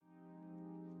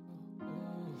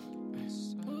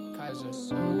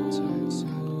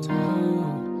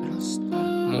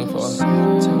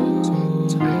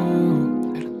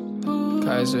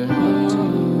Kaisermoonfall.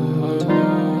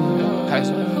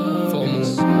 Kaiser. Full moon.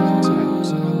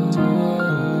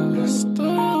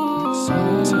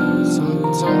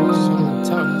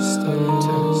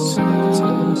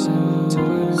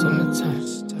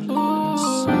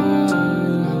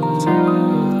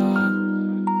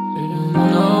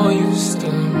 No, you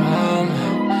still in my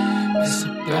mind. It's a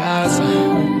bad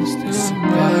time. It's a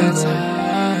bad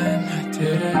time. I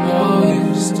didn't know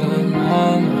you still in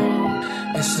my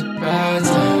mind. It's a bad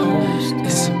time.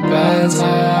 It's a bad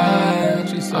time.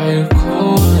 Are you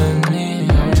cool with me?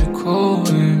 Are you cool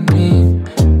with me?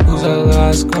 Who's that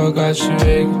last girl got you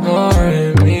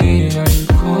ignoring me? Are you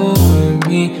cool with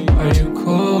me? Are you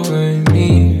cool with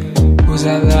me? Who's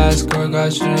that last girl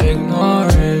got you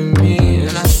ignoring me?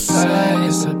 And I said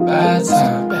it's a bad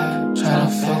time. Try to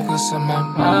focus on my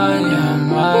mind, yeah, on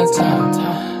my time.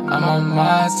 I'm on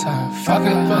my time, fuck it,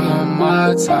 I'm on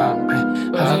my time.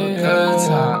 Have a good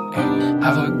time,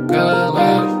 have a good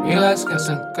life. Relax, get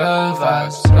some good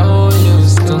vibes. No, you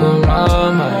still on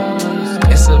my mind.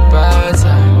 It's a bad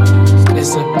time,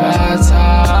 it's a bad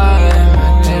time.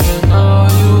 I didn't know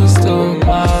you was still on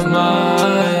my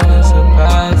mind. It's a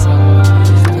bad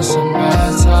time, it's a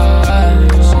bad time.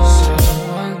 She said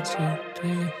 1, 2,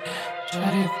 3, try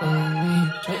to come with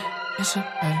me. It's a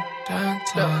bad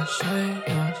downtown shit.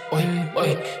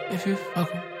 Wait, if you fuck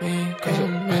with me, cause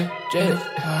I'm legit.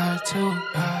 Hard to,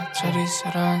 Chetty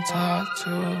said I'm top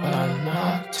two, but I'm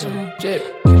not too jet.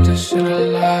 Keep this shit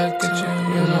alive, get you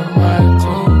in the right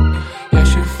too. Yeah,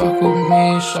 she fuck with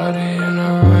me, shawty in the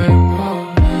right mood.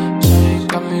 Shawty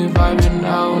got me vibing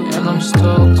out, and I'm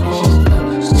still cool.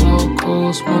 Still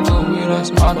cool, smoking weed,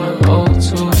 that's my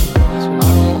O2. I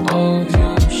don't owe you,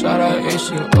 shout out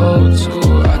H2O2.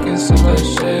 I can sip that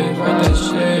shit, write that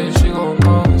shit, she gon'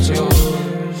 know too.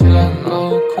 Feel like no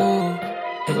cool.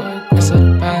 It's a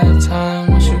bad time,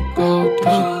 what you go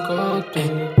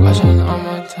do? Watching all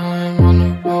my time on the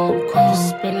road, cool.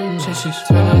 She's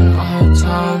spending all her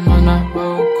time on that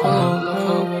road, cool.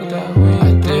 Look that way. I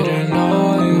didn't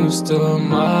know you was still on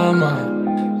my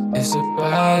mind. It's a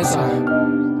bad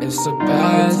time, it's a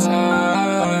bad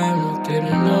time. I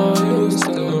didn't know you was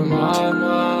still on my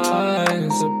mind.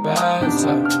 It's a bad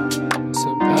time, it's a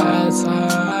bad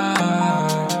time.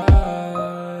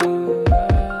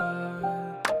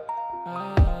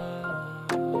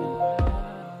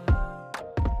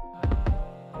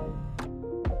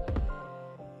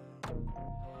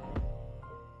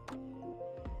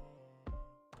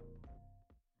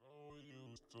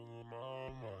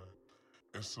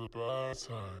 It's a bad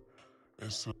time.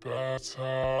 It's a bad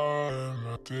time.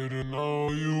 I didn't know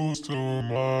you was still in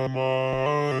my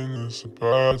mind. It's a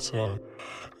bad time.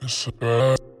 It's a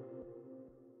bad